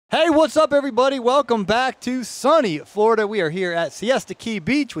Hey, what's up, everybody? Welcome back to sunny Florida. We are here at Siesta Key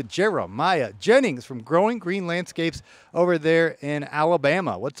Beach with Jeremiah Jennings from Growing Green Landscapes over there in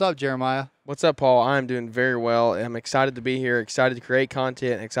Alabama. What's up, Jeremiah? What's up, Paul? I'm doing very well. I'm excited to be here, excited to create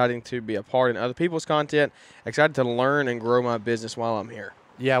content, excited to be a part in other people's content, excited to learn and grow my business while I'm here.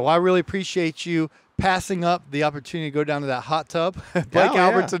 Yeah, well, I really appreciate you passing up the opportunity to go down to that hot tub. Blake yeah.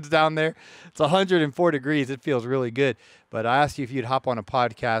 Albertson's down there. It's 104 degrees. It feels really good. But I asked you if you'd hop on a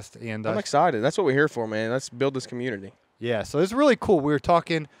podcast. And I'm excited. That's what we're here for, man. Let's build this community. Yeah, so it's really cool. We were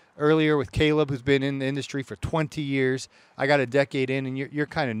talking earlier with Caleb, who's been in the industry for 20 years. I got a decade in, and you're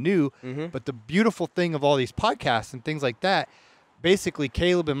kind of new. But the beautiful thing of all these podcasts and things like that, basically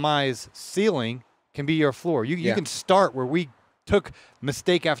Caleb and Maya's ceiling can be your floor. You can start where we took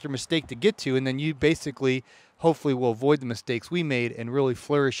mistake after mistake to get to, and then you basically, hopefully, will avoid the mistakes we made and really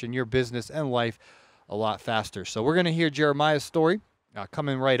flourish in your business and life a lot faster. So we're going to hear Jeremiah's story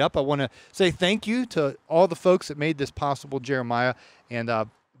coming right up. I want to say thank you to all the folks that made this possible, Jeremiah, and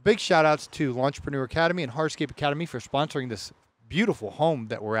big shout outs to Launchpreneur Academy and Hardscape Academy for sponsoring this beautiful home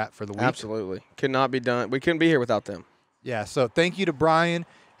that we're at for the week. Absolutely. Could not be done. We couldn't be here without them. Yeah, so thank you to Brian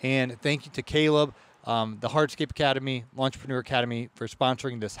and thank you to Caleb, the Hardscape Academy, Launchpreneur Academy for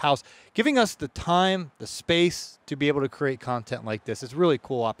sponsoring this house, giving us the time, the space to be able to create content like this. It's a really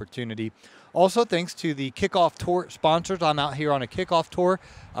cool opportunity. Also, thanks to the Kickoff Tour sponsors. I'm out here on a Kickoff Tour,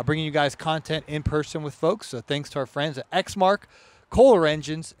 bringing you guys content in person with folks. So thanks to our friends at Xmark, Kohler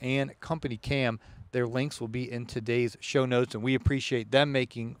Engines, and Company Cam. Their links will be in today's show notes, and we appreciate them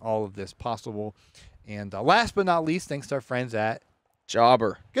making all of this possible. And last but not least, thanks to our friends at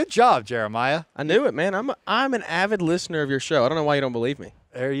Jobber. Good job, Jeremiah. I knew it, man. I'm an avid listener of your show. I don't know why you don't believe me.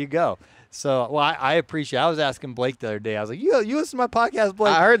 There you go. So, well, I appreciate it. I was asking Blake the other day. I was like, you listen to my podcast,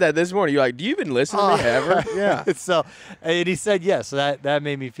 Blake? I heard that this morning. You're like, do you even listen to me ever? Yeah. So, and he said yes. So that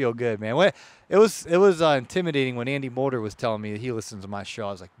made me feel good, man. It was intimidating when Andy Mulder was telling me that he listens to my show.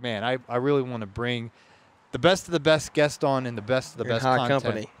 I was like, man, I really want to bring the best of the best guest on and the best of the best high content.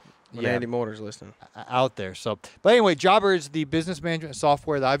 Company. When Andy Mulder's listening. Out there. So, but anyway, Jobber is the business management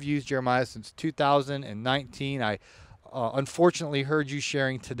software that I've used, Jeremiah, since 2019. I unfortunately heard you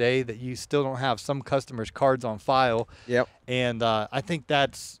sharing today that you still don't have some customers' cards on file. Yep. And I think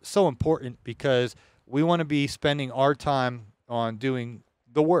that's so important because we want to be spending our time on doing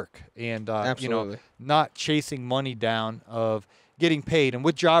the work and not chasing money down of getting paid. And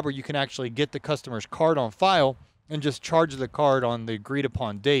with Jobber, you can actually get the customer's card on file and just charge the card on the agreed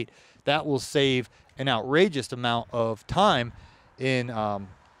upon date. That will save an outrageous amount of time in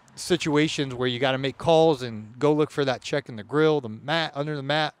situations where you got to make calls and go look for that check in the grill, the mat, under the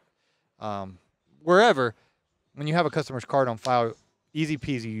mat, wherever. When you have a customer's card on file, easy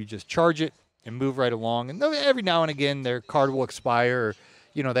peasy, you just charge it and move right along. And every now and again, their card will expire,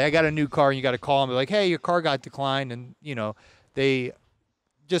 or they got a new car and you got to call them and be like, hey, your car got declined, and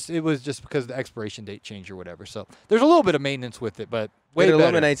it was just because the expiration date changed or whatever. So there's a little bit of maintenance with it, but it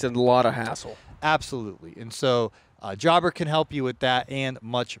eliminates a lot of hassle. Absolutely. And so Jobber can help you with that and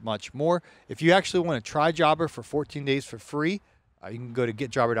much, much more. If you actually want to try Jobber for 14 days for free, you can go to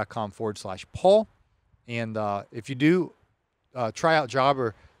getjobber.com/Paul. And if you do try out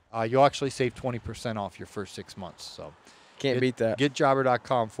Jobber, you'll actually save 20% off your first 6 months. So can't beat that.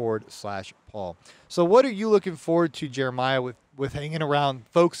 Getjobber.com/Paul. So what are you looking forward to, Jeremiah, with hanging around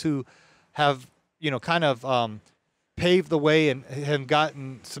folks who have, kind of paved the way and have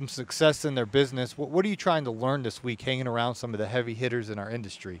gotten some success in their business? What are you trying to learn this week hanging around some of the heavy hitters in our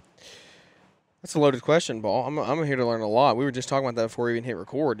industry? That's a loaded question, Paul. I'm here to learn a lot. We were just talking about that before we even hit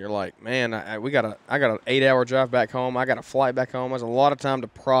record. You're like, man, I got an 8-hour drive back home. I got a flight back home. There's a lot of time to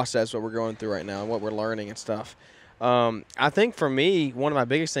process what we're going through right now and what we're learning and stuff. I think for me, one of my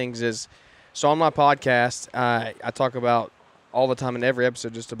biggest things is, so on my podcast, I talk about all the time in every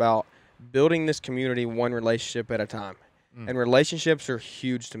episode just about building this community one relationship at a time. And relationships are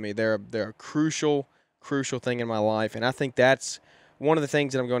huge to me. They're a crucial thing in my life. And I think that's one of the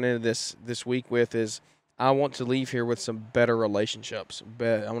things that I'm going into this week with is I want to leave here with some better relationships.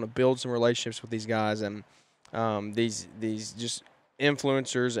 I want to build some relationships with these guys and these just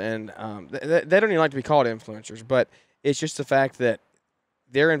influencers. And they don't even like to be called influencers, but it's just the fact that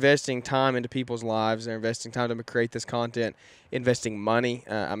they're investing time into people's lives. They're investing time to create this content, investing money.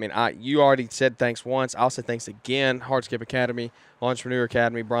 You already said thanks once. I'll say thanks again, Hardscape Academy, Launchpreneur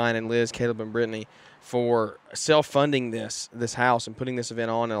Academy, Brian and Liz, Caleb and Brittany, for self-funding this house and putting this event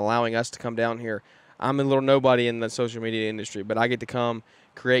on and allowing us to come down here. I'm a little nobody in the social media industry, but I get to come,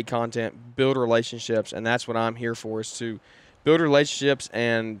 create content, build relationships, and that's what I'm here for, is to build relationships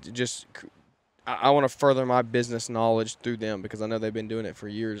and just I want to further my business knowledge through them because I know they've been doing it for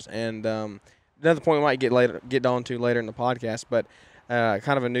years. And another point we might get on to later in the podcast, but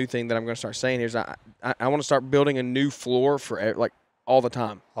kind of a new thing that I'm going to start saying here is I want to start building a new floor for like all the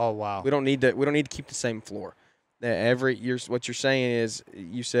time. Oh wow. We don't need to keep the same floor. Every year, what you're saying is,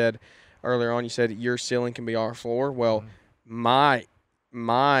 you said earlier on, you said your ceiling can be our floor. Well, my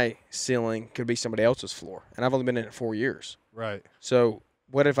ceiling could be somebody else's floor, and I've only been in it 4 years. Right. So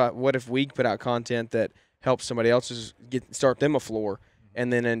what if we put out content that helps somebody else's start them a floor,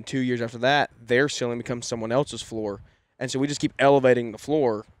 and then in 2 years after that, their ceiling becomes someone else's floor, and so we just keep elevating the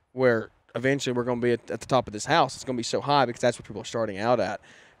floor where eventually we're going to be at the top of this house. It's going to be so high because that's what people are starting out at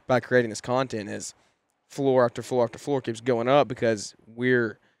by creating this content is floor after floor after floor keeps going up because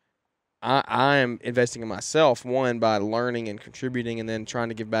I am investing in myself, one, by learning and contributing and then trying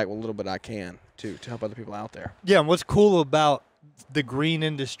to give back what little bit I can to help other people out there. Yeah, and what's cool about the green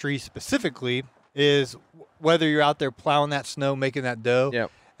industry specifically is whether you're out there plowing that snow, making that dough,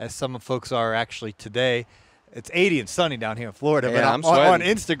 as some folks are actually today. It's 80 and sunny down here in Florida, but I'm on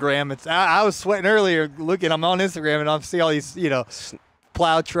Instagram, I was sweating earlier looking. I'm on Instagram and I'm seeing all these,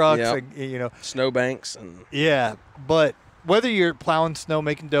 plow trucks and snowbanks and but whether you're plowing snow,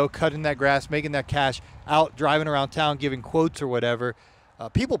 making dough, cutting that grass, making that cash, out driving around town, giving quotes or whatever,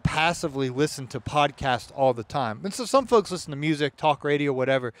 people passively listen to podcasts all the time. And so some folks listen to music, talk radio,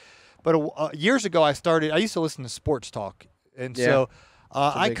 whatever. But years ago, I used to listen to sports talk, and so.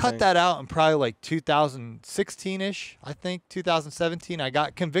 I cut that out in probably like 2016-ish, I think, 2017. I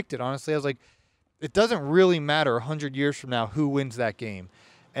got convicted, honestly. I was like, it doesn't really matter 100 years from now who wins that game.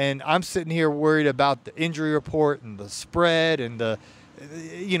 And I'm sitting here worried about the injury report and the spread and the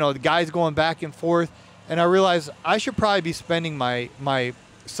guys going back and forth. And I realized I should probably be spending my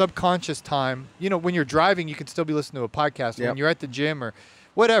subconscious time. When you're driving, you can still be listening to a podcast. When you're at the gym or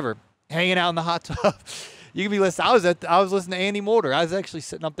whatever, hanging out in the hot tub. You can be listening. I was listening to Andy Mulder. I was actually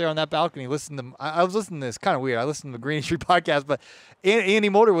sitting up there on that balcony listening to. I was listening to this kind of weird. I listened to the Green Industry podcast, but Andy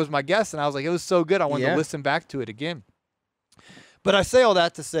Mulder was my guest, and I was like, it was so good. I wanted to listen back to it again. But I say all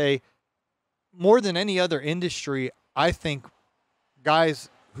that to say, more than any other industry, I think guys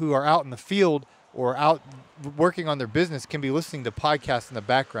who are out in the field or out working on their business can be listening to podcasts in the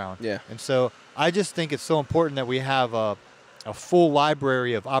background. Yeah. And so I just think it's so important that we have a full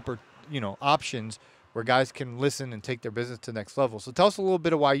library of options where guys can listen and take their business to the next level. So tell us a little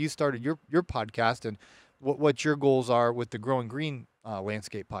bit of why you started your podcast and what your goals are with the Growing Green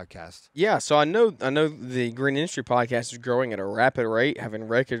Landscape podcast. Yeah, so I know the Green Industry podcast is growing at a rapid rate, having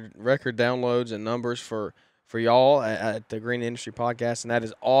record downloads and numbers for y'all at the Green Industry podcast, and that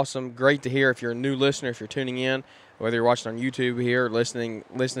is awesome. Great to hear if you're a new listener, if you're tuning in, whether you're watching on YouTube here or listening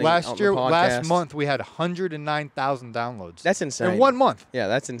on the podcast. Last month, we had 109,000 downloads. That's insane. In 1 month. Yeah,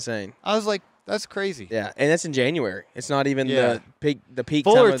 that's insane. I was like, that's crazy. Yeah, and that's in January. It's not even the peak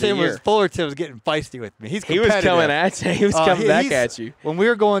time of the year. Fullerton was getting feisty with me. He was coming at you. He was coming back at you. When we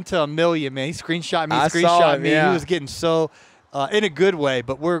were going to 1 million, man, he screenshot me. He was getting so in a good way,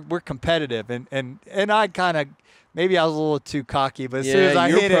 but we're competitive, and I kind of. Maybe I was a little too cocky, but as soon as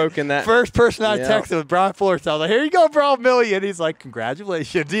I hit it, first person I texted was Brian Fullerton. I was like, here you go, bro, 1 million. He's like,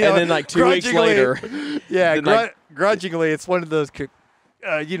 congratulations. And then like 2 weeks later. Grudgingly, it's one of those,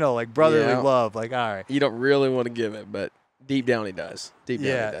 like brotherly love. Like, all right. You don't really want to give it, but deep down he does. Deep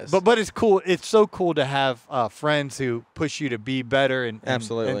down he does. But it's cool. It's so cool to have friends who push you to be better and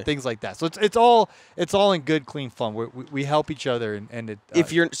things like that. So it's all in good, clean fun. We help each other and it.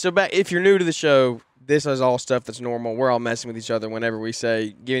 If you're new to the show, this is all stuff that's normal. We're all messing with each other whenever we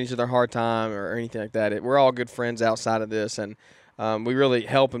say giving each other a hard time or anything like that. We're all good friends outside of this, and we really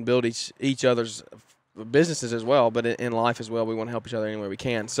help and build each other's businesses as well, but in life as well. We want to help each other any way we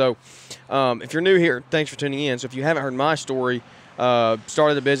can. So if you're new here, thanks for tuning in. So if you haven't heard my story,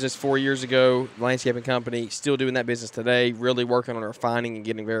 started the business 4 years ago, landscaping company, still doing that business today, really working on refining and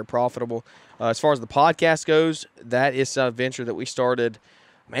getting very profitable. As far as the podcast goes, that is a venture that we started.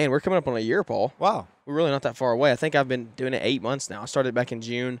 Man, we're coming up on a year, Paul. Wow. We're really not that far away. I think I've been doing it 8 months now. I started back in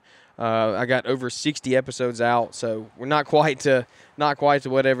June. I got over 60 episodes out, so we're not quite to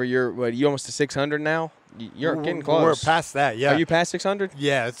whatever you almost to 600 now? You're getting close. We're past that, yeah. Are you past 600?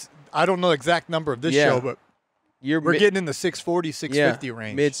 Yeah. I don't know the exact number of this show, but we're getting in the 640, 650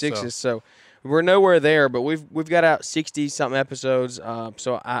 range. Mid-60s, so we're nowhere there, but we've got out 60-something episodes,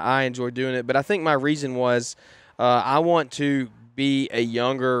 so I enjoy doing it. But I think my reason was I want to be a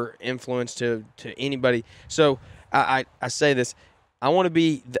younger influence to anybody. So I say this. I want to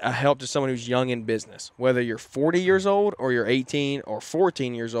be a help to someone who's young in business, whether you're 40 years old or you're 18 or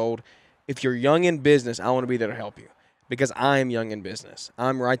 14 years old. If you're young in business, I want to be there to help you because I am young in business.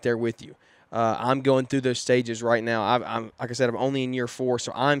 I'm right there with you. I'm going through those stages right now. I'm like I said, I'm only in year 4,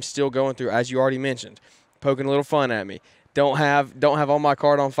 so I'm still going through, as you already mentioned, poking a little fun at me. Don't have all my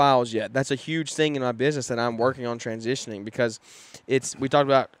card on files yet. That's a huge thing in my business that I'm working on transitioning, because we talked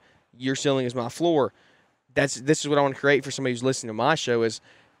about your ceiling is my floor. This is what I want to create for somebody who's listening to my show is,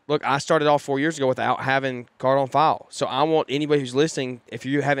 look, I started off 4 years ago without having card on file. So I want anybody who's listening, if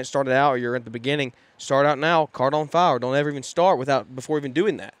you haven't started out or you're at the beginning, start out now, card on file. Or don't ever even start before even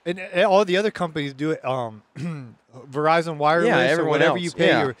doing that. And all the other companies do it. Verizon Wireless, or whatever else. You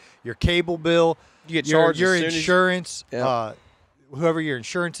pay your cable bill, you get charged your insurance, whoever your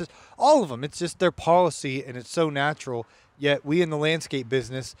insurance is, all of them. It's just their policy, and it's so natural. Yet we in the landscape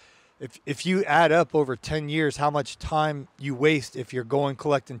business, if you add up over 10 years how much time you waste if you're going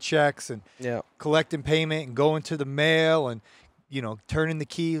collecting checks and collecting payment and going to the mail and, turning the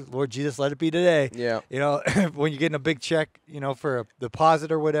key, Lord Jesus, let it be today. Yeah. When you're getting a big check, for a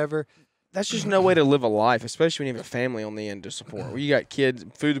deposit or whatever. That's just no way to live a life, especially when you have a family on the end to support. Where you got kids,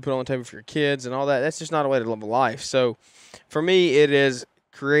 food to put on the table for your kids and all that. That's just not a way to live a life. So for me, it is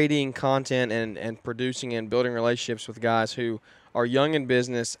creating content and producing and building relationships with guys who are young in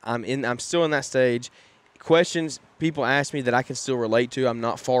business. I'm still in that stage. Questions people ask me that I can still relate to. I'm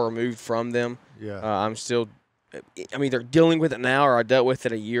not far removed from them. Yeah. I'm either dealing with it now or I dealt with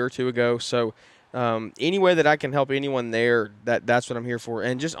it a year or two ago. So any way that I can help anyone there, that's what I'm here for.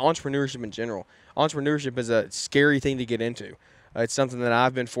 And just entrepreneurship in general. Entrepreneurship is a scary thing to get into. It's something that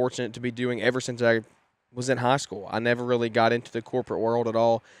I've been fortunate to be doing ever since I was in high school. I never really got into the corporate world at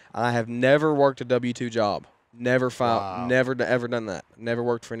all. I have never worked a W-2 job. Never filed. Wow. Never ever done that. Never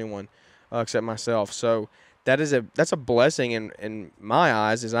worked for anyone except myself. So that's a blessing in my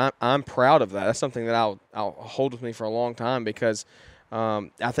eyes. Is I'm proud of that. That's something that I'll hold with me for a long time, because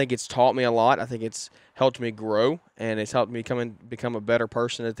I think it's taught me a lot. I think it's helped me grow, and it's helped me become a better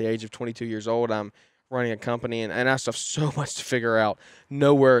person at the age of 22 years old. I'm running a company, and I still have so much to figure out.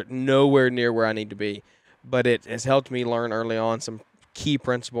 Nowhere near where I need to be, but it has helped me learn early on some key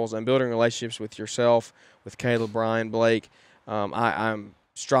principles and building relationships with yourself, with Caleb, Brian, Blake. I'm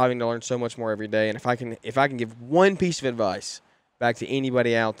striving to learn so much more every day, and if I can give one piece of advice back to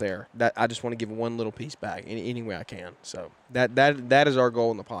anybody out there, that I just want to give one little piece back any way I can. So that is our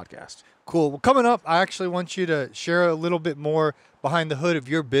goal in the podcast. Cool. Well, coming up, I actually want you to share a little bit more behind the hood of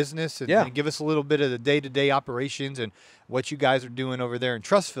your business and give us a little bit of the day-to-day operations and what you guys are doing over there in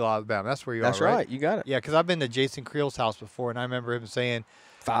Trussville, Alabama. That's where you are, right? That's right. You got it. Yeah, because I've been to Jason Creel's house before, and I remember him saying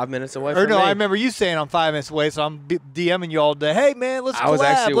 5 minutes away from me. I remember you saying I'm 5 minutes away, so I'm DMing you all day. Hey, man, let's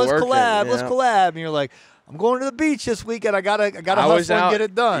collab. And you're like, I'm going to the beach this weekend. I gotta hustle and get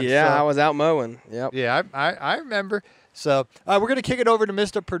it done. Yeah, so, I was out mowing. Yep. Yeah, I remember. So we're gonna kick it over to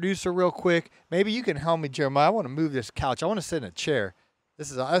Mr. Producer real quick. Maybe you can help me, Jeremiah. I want to move this couch. I want to sit in a chair.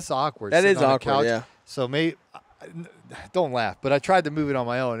 That's awkward. That is awkward. Couch. Yeah. So maybe. Don't laugh, but I tried to move it on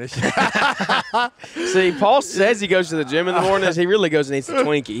my own. See, Paul says he goes to the gym in the mornings. He really goes and eats a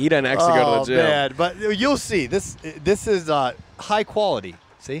Twinkie. He doesn't actually go to the gym. Man, but you'll see. This is high quality.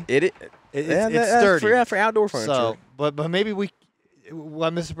 See, it's sturdy for outdoor furniture. So, but maybe when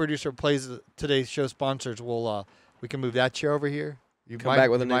Mr. Producer plays today's show sponsors, we can move that chair over here. You come back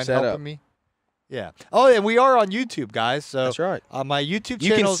with a new setup. Me? Yeah. Oh, and we are on YouTube, guys. So that's right. My YouTube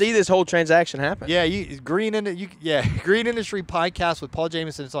channel. You can see this whole transaction happen. Yeah. Green Industry Podcast with Paul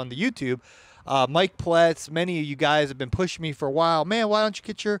Jamison is on the YouTube. Mike Pletz, many of you guys have been pushing me for a while. Man, why don't you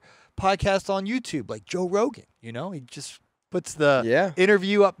get your podcast on YouTube like Joe Rogan? He just puts the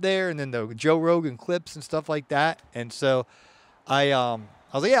interview up there and then the Joe Rogan clips and stuff like that. And so I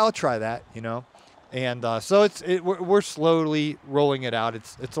was like, yeah, I'll try that. And so we're slowly rolling it out.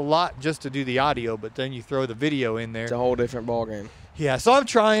 It's a lot just to do the audio, but then you throw the video in there. It's a whole different ballgame. Yeah, so I'm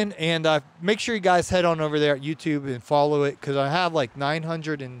trying, and make sure you guys head on over there at YouTube and follow it, because I have like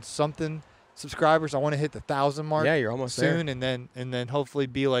 900 and something subscribers. I want to hit the 1,000 mark. Yeah, you're almost soon, there. and then hopefully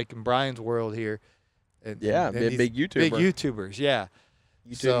be like in Brian's world here. And be a big YouTuber. Big YouTubers, yeah.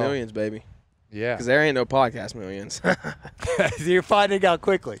 YouTube millions, baby. Yeah. Because there ain't no podcast millions. You're finding out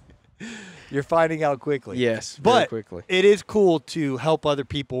quickly. Yes, but very quickly. It is cool to help other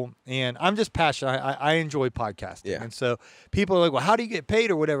people, and I'm just passionate. I enjoy podcasting, and so people are like, "Well, how do you get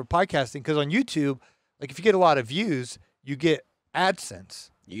paid or whatever podcasting?" Because on YouTube, like if you get a lot of views, you get AdSense.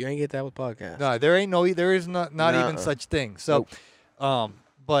 You ain't get that with podcasts. No, there is not even such thing. So,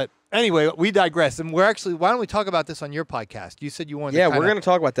 but anyway, we digress, and we're actually. Why don't we talk about this on your podcast? You said you wanted. Yeah, we're going to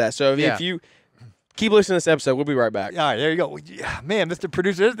talk about that. So if you keep listening to this episode, we'll be right back. All right, there you go. Yeah, man, Mr.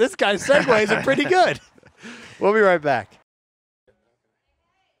 Producer, this guy's segues are pretty good. We'll be right back.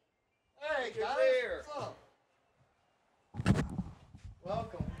 Hey, guys. What's up?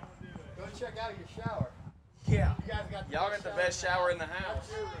 Welcome. Go check out your shower. Yeah. You guys got y'all got the best shower in the house.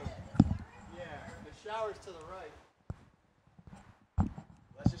 Yeah, the shower's to the right.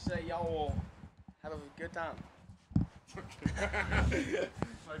 Let's just say y'all will have a good time.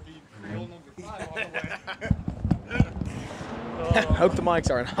 Might be Creole number 5 on the way. Hope the mics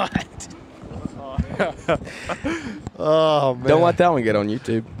aren't hot. Oh, man. Don't let that one get on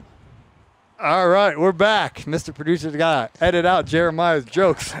YouTube. All right, we're back. Mr. Producer's got to edit out Jeremiah's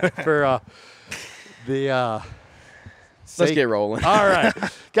jokes for the Let's get rolling. All right.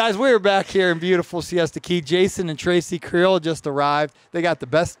 Guys, we're back here in beautiful Siesta Key. Jason and Tracy Creole just arrived. They got the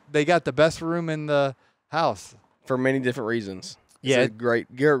best room in the house. For many different reasons. Yeah. It's a great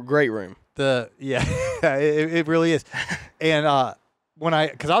room. It really is. And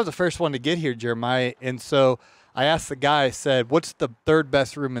because I was the first one to get here, Jeremiah, and so I asked the guy, I said, what's the third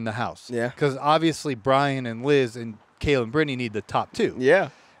best room in the house? Yeah. Because obviously Brian and Liz and Kayla and Brittany need the top 2. Yeah.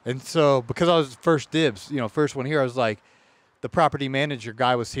 And so because I was first dibs, first one here, I was like, the property manager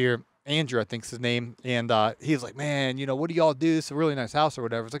guy was here, Andrew, I think's his name, and he's like, man, what do y'all do? It's a really nice house or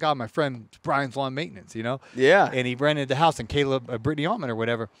whatever. It's like, oh, my friend Brian's lawn maintenance, Yeah. And he rented the house, and Brittany Allman or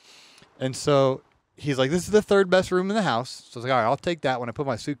whatever. And so he's like, this is the third best room in the house. So I was like, all right, I'll take that one. I put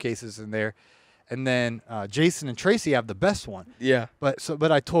my suitcases in there. And then Jason and Tracy have the best one. Yeah.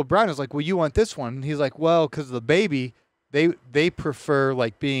 But I told Brian, I was like, well, you want this one? And he's like, well, because the baby, they prefer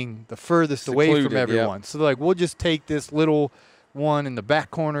like being the furthest away from everyone. Yeah. So they're like, we'll just take this little one in the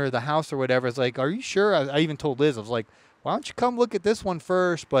back corner of the house or whatever. It's like, are you sure? I even told Liz, I was like, why don't you come look at this one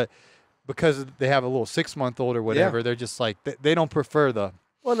first? But because they have a little 6-month-old or whatever, they're just like, they don't prefer the.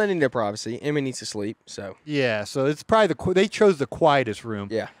 Well, they need their privacy. Emmy needs to sleep, so. Yeah, so it's probably they chose the quietest room.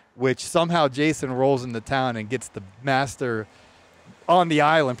 Yeah. Which somehow Jason rolls into town and gets the master on the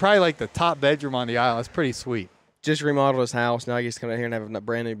island, probably like the top bedroom on the island. It's pretty sweet. Just remodeled his house. Now he gets to come out here and have a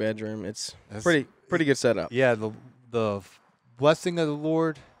brand new bedroom. It's pretty good setup. Yeah, the blessing of the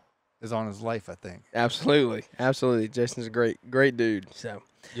Lord is on his life, I think. Absolutely. Jason's a great dude. So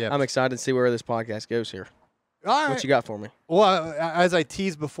yeah, I'm excited to see where this podcast goes here. All right. What you got for me? Well, as I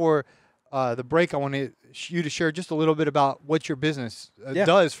teased before the break, I wanted you to share just a little bit about what your business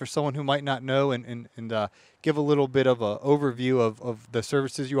does for someone who might not know, and give a little bit of an overview of the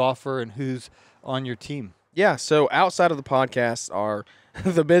services you offer and who's on your team. Yeah, so outside of the podcast are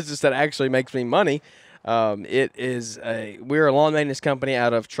the business that actually makes me money. We're a lawn maintenance company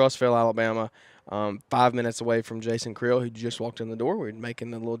out of Trussville, Alabama, 5 minutes away from Jason Creole, who just walked in the door. We were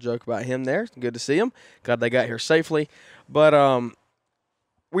making a little joke about him there. Good to see him. Glad they got here safely. But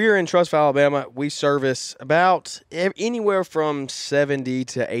we're in Trussville, Alabama. We service about anywhere from 70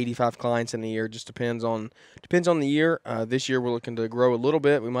 to 85 clients in a year. Just depends on the year. This year we're looking to grow a little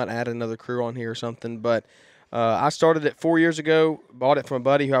bit. We might add another crew on here or something. But I started it 4 years ago. Bought it from a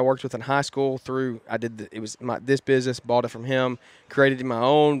buddy who I worked with in high school. This business. Bought it from him. Created my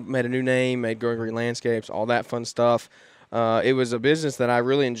own. Made a new name. Made Growing Green Landscapes. All that fun stuff. It was a business that I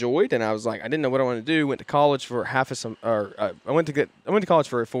really enjoyed, and I was like, I didn't know what I wanted to do. Went to college for I went to college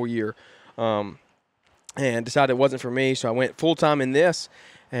for a full year, and decided it wasn't for me. So I went full time in this,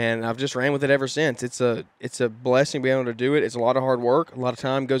 and I've just ran with it ever since. It's a blessing being able to do it. It's a lot of hard work. A lot of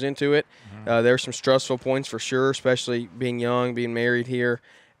time goes into it. Mm-hmm. There's some stressful points for sure, especially being young, being married here,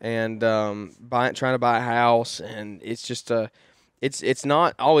 and trying to buy a house, and it's just It's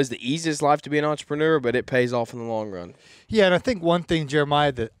not always the easiest life to be an entrepreneur, but it pays off in the long run. Yeah, and I think one thing,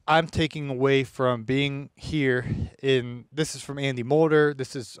 Jeremiah, that I'm taking away from being here this is from Andy Mulder,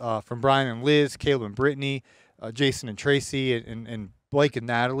 this is from Brian and Liz, Caleb and Brittany, Jason and Tracy, and Blake and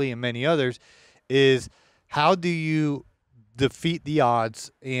Natalie, and many others, is how do you defeat the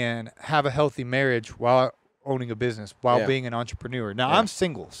odds and have a healthy marriage while owning a business, while being an entrepreneur? Now, I'm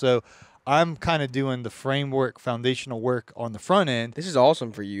single, so I'm kind of doing the framework, foundational work on the front end. This is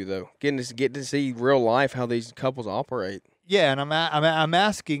awesome for you, though. Getting to see real life how these couples operate. Yeah, and I'm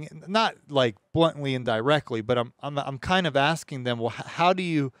asking, not like bluntly and directly, but I'm kind of asking them, well, how do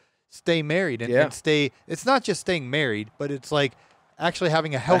you stay married and stay? It's not just staying married, but it's like actually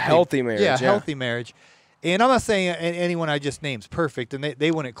having a healthy marriage. Yeah, healthy marriage. And I'm not saying anyone I just named is perfect, and they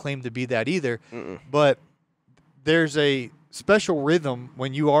wouldn't claim to be that either. Mm-mm. But there's a special rhythm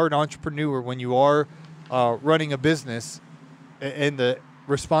when you are an entrepreneur, when you are running a business, and the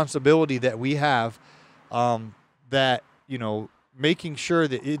responsibility that we have, that, making sure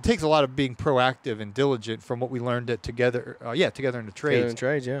that it takes a lot of being proactive and diligent from what we learned Together in the Trades. Together in the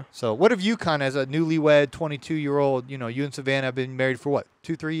Trades, yeah. So what have you kind of, as a newlywed 22-year-old, you and Savannah have been married for what,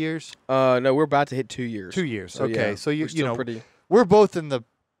 2-3 years? No, we're about to hit 2 years. 2 years, so, okay. Yeah, so we're both in the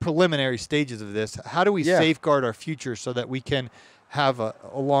preliminary stages of this. How do we safeguard our future so that we can have a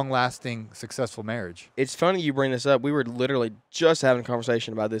long-lasting, successful marriage. It's funny you bring this up. We were literally just having a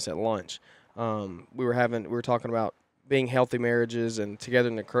conversation about this at lunch. We were talking about being healthy marriages and together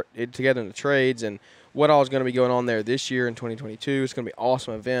in the trades and what all is going to be going on there this year in 2022. It's going to be an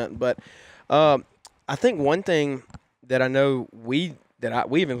awesome event. But I think one thing that I know we've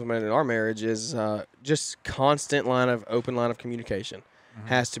implemented in our marriage is just constant open line of communication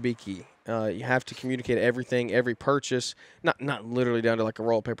has to be key. You have to communicate everything, every purchase, not literally down to like a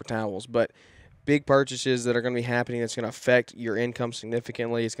roll of paper towels, but big purchases that are going to be happening that's going to affect your income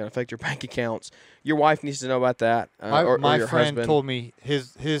significantly. It's going to affect your bank accounts. Your wife needs to know about that. My your friend husband told me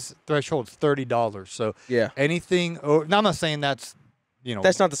his threshold is $30. So yeah, anything. Now I'm not saying that's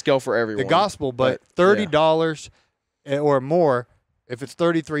that's not the scale for everyone. The gospel, but $30 or more. If it's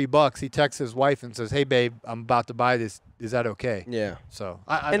 $33, he texts his wife and says, "Hey, babe, I'm about to buy this. Is that okay?" Yeah. So,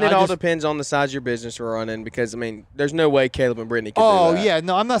 it all depends on the size of your business you're running because, I mean, there's no way Caleb and Brittany can do that. Oh, yeah.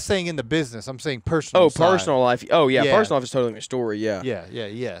 No, I'm not saying in the business. I'm saying personal side. Personal life. Oh, yeah. Personal life is totally your story, yeah.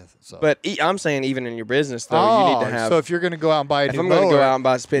 Yeah. So. But I'm saying even in your business, though, you need to have. So if you're going to go out and buy a new mower. If I'm going to go out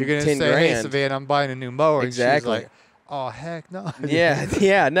and spend you're 10 say, grand. Hey, Savannah, I'm buying a new mower. Exactly. And she's like, oh, heck no.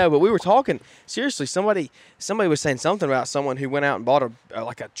 No, but we were talking seriously. Somebody was saying something about someone who went out and bought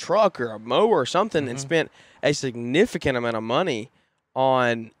a truck or a mower or something and spent a significant amount of money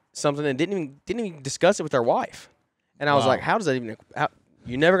on something and didn't even discuss it with their wife. And I was like, how does that even?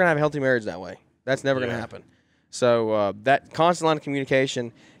 You're never gonna have a healthy marriage that way. That's never gonna happen. So that constant line of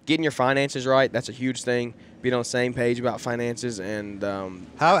communication, getting your finances right, that's a huge thing. Being on the same page about finances and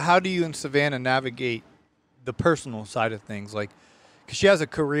how do you and Savannah navigate the personal side of things, like because she has a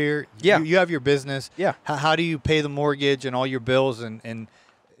career, you have your business, how do you pay the mortgage and all your bills and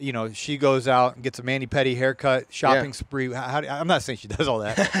she goes out and gets a mani-pedi haircut, shopping spree. I'm not saying she does all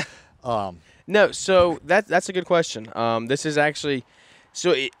that. No, so that's a good question. This is actually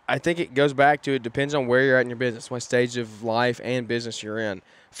I think it goes back to it depends on where you're at in your business, what stage of life and business you're in.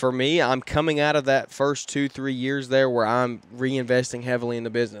 For me, I'm coming out of that first 2-3 years there where I'm reinvesting heavily in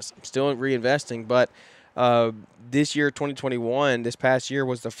the business. I'm still reinvesting, but this year, 2021, this past year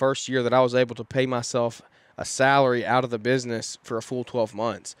was the first year that I was able to pay myself a salary out of the business for a full 12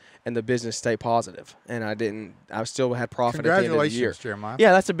 months, and the business stayed positive. And I still had profit at the end of the year. Congratulations, Jeremiah.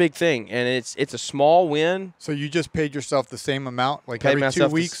 Yeah, that's a big thing, and it's a small win. So you just paid yourself the same amount, like every 2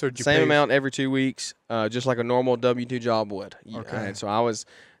 weeks, or did you same amount every 2 weeks, just like a normal W-2 job would. Okay. And so I was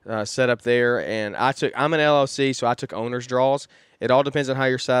set up there, and I'm an LLC, so I took owner's draws. It all depends on how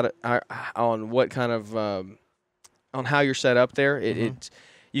you're set on what kind of on how you're set up there.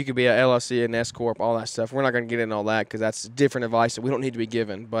 You could be an LLC, an S corp, all that stuff. We're not going to get into all that because that's different advice that we don't need to be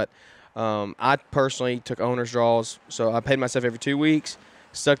given. But I personally took owner's draws, so I paid myself every 2 weeks.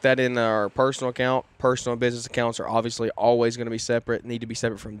 Stuck that in our personal account. Personal and business accounts are obviously always going to be separate. Need to be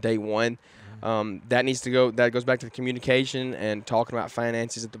separate from day one. That needs to go. That goes back to the communication and talking about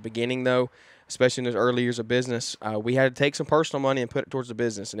finances at the beginning, though. Especially in those early years of business, we had to take some personal money and put it towards the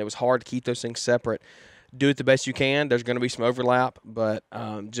business, and it was hard to keep those things separate. Do it the best you can. There's going to be some overlap, but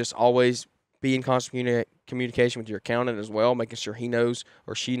just always be in constant communication with your accountant as well, making sure he knows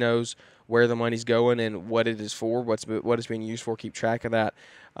or she knows where the money's going and what it is for, what it's being used for. Keep track of that.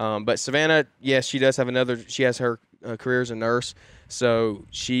 But Savannah, yes, she does have she has her career as a nurse. So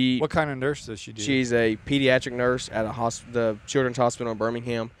What kind of nurse does she do? She's a pediatric nurse at the Children's Hospital in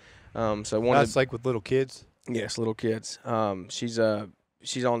Birmingham. That's like with little kids? Yes, little kids.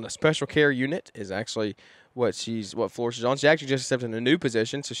 She's on the special care unit is actually what floor she's on. She actually just accepted a new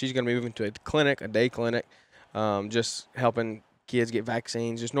position, so she's going to be moving to a day clinic, just helping kids get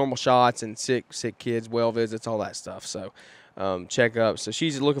vaccines, just normal shots and sick kids, well visits, all that stuff. So checkups. So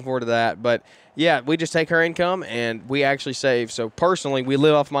she's looking forward to that. But, yeah, we just take her income and we actually save. So personally, we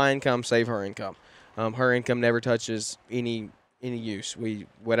live off my income, save her income. Her income never touches any use.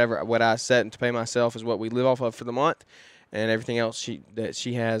 What I set to pay myself is what we live off of for the month. And everything else that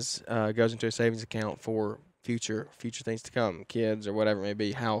she has goes into a savings account for future things to come, kids or whatever it may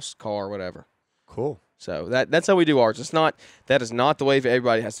be, house, car, whatever. Cool. So that's how we do ours. That is not the way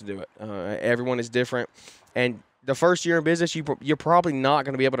everybody has to do it. Everyone is different, and the first year in business, you're probably not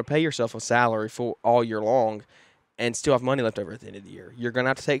going to be able to pay yourself a salary for all year long, and still have money left over at the end of the year. You're going to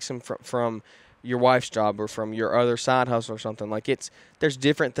have to take some from your wife's job or from your other side hustle or something. There's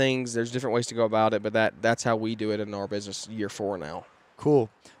different things, there's different ways to go about it, but that's how we do it in our business year 4 now. Cool.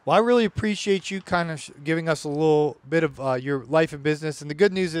 Well, I really appreciate you kind of giving us a little bit of your life and business. And the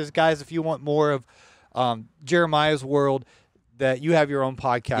good news is, guys, if you want more of Jeremiah's world, that you have your own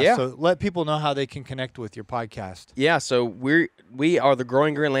podcast. Yeah. So let people know how they can connect with your podcast. Yeah, so we are the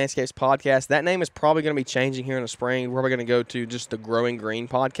Growing Green Landscapes podcast. That name is probably going to be changing here in the spring. We're probably going to go to just the Growing Green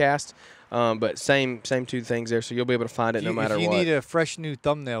podcast. But same two things there, so you'll be able to find it no matter what. If you need a fresh new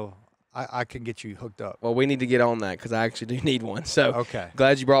thumbnail, I can get you hooked up. Well, we need to get on that because I actually do need one. So okay.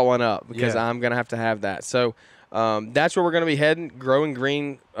 Glad you brought one up because I'm going to have that. So that's where we're going to be heading, Growing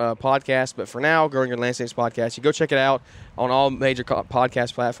Green podcast. But for now, Growing Green Landscapes podcast. You go check it out on all major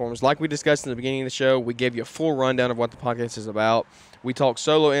podcast platforms. Like we discussed in the beginning of the show, we gave you a full rundown of what the podcast is about. We talk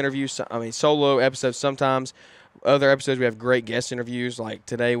solo episodes sometimes. Other episodes, we have great guest interviews. Like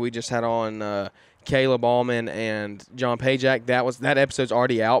today, we just had on Caleb Allman and John Pajak. That episode's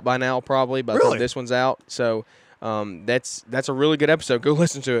already out by now, probably. But really? This one's out. So that's a really good episode. Go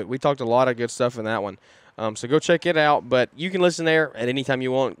listen to it. We talked a lot of good stuff in that one. So go check it out. But you can listen there at any time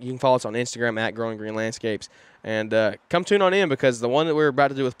you want. You can follow us on Instagram at Growing Green Landscapes. And come tune on in because the one that we're about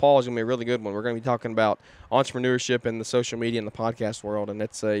to do with Paul is going to be a really good one. We're going to be talking about entrepreneurship and the social media and the podcast world. And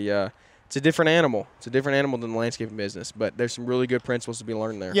it's a different animal. It's a different animal than the landscaping business. But there's some really good principles to be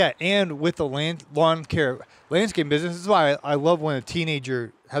learned there. Yeah, and with the lawn care landscaping business, this is why I love when a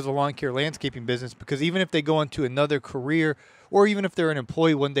teenager has a lawn care landscaping business, because even if they go into another career or even if they're an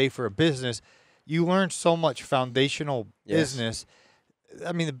employee one day for a business, you learn so much foundational business.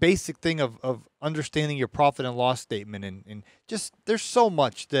 I mean, the basic thing of understanding your profit and loss statement and just there's so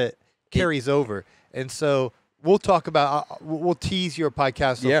much that carries over. And so we'll talk about we'll tease your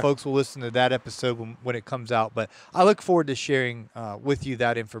podcast so folks will listen to that episode when it comes out. But I look forward to sharing with you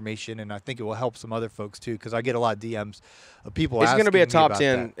that information, and I think it will help some other folks too, because I get a lot of DMs of people asking me about that. It's going to be a top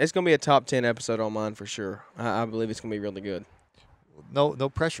 10. It's going to be a top 10 episode on mine for sure. I believe it's going to be really good. No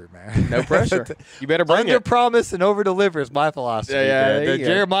pressure, man. No pressure. You better bring Under promise and over deliver is my philosophy. Yeah.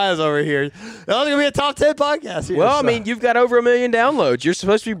 Jeremiah's over here. That's going to be a top 10 podcast here. Well, I mean, you've got over 1 million downloads. You're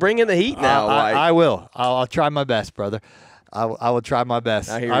supposed to be bringing the heat now. I will. I'll try my best, brother. I will try my best.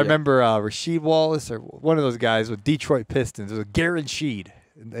 I remember Rasheed Wallace or one of those guys with Detroit Pistons. It was guaranteed.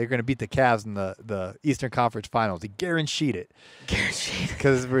 They're going to beat the Cavs in the Eastern Conference Finals. He guaranteed it.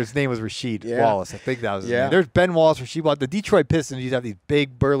 Because his name was Rasheed Wallace. I think that was his name. There's Ben Wallace, Rasheed Wallace. The Detroit Pistons used to have these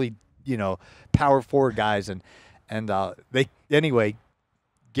big, burly, power forward guys. And they, anyway,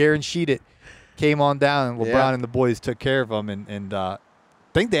 guaranteed it. Came on down, and LeBron and the boys took care of them. And I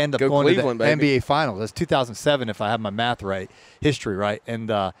think they ended up going Cleveland, to the NBA Finals. That's 2007, if I have my math right, history right. And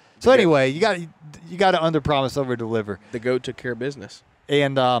so anyway, you got to underpromise, overdeliver. The GOAT took care of business.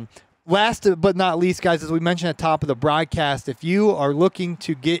 And last but not least, guys, as we mentioned at the top of the broadcast, if you are looking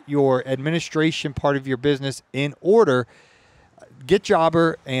to get your administration part of your business in order, get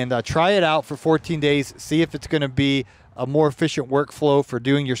Jobber and try it out for 14 days. See if it's going to be a more efficient workflow for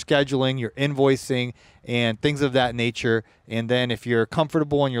doing your scheduling, your invoicing, and things of that nature. And then if you're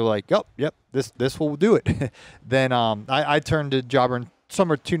comfortable and you're like, yep, this will do it, then I turned to Jobber in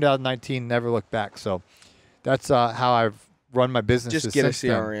summer 2019, never looked back. So that's how I've run my business. Just get a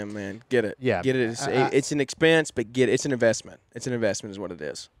CRM, man. Get it. Yeah. Get it. It's an expense, but get it. It's an investment. It's an investment is what it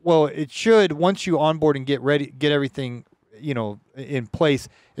is. Well, it should, once you onboard and get ready, get everything, in place,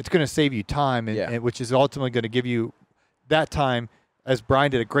 it's going to save you time, and which is ultimately going to give you that time, as Brian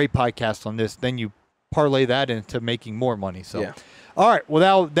did a great podcast on this, then you parlay that into making more money. So, all right.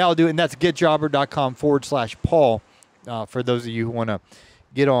 Well, that'll do it. And that's getjobber.com/Paul for those of you who want to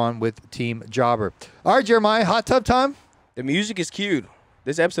get on with Team Jobber. All right, Jeremiah, hot tub time. The music is cued.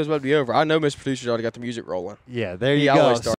 This episode's about to be over. I know Mr. Producer's already got the music rolling. Yeah, there you go.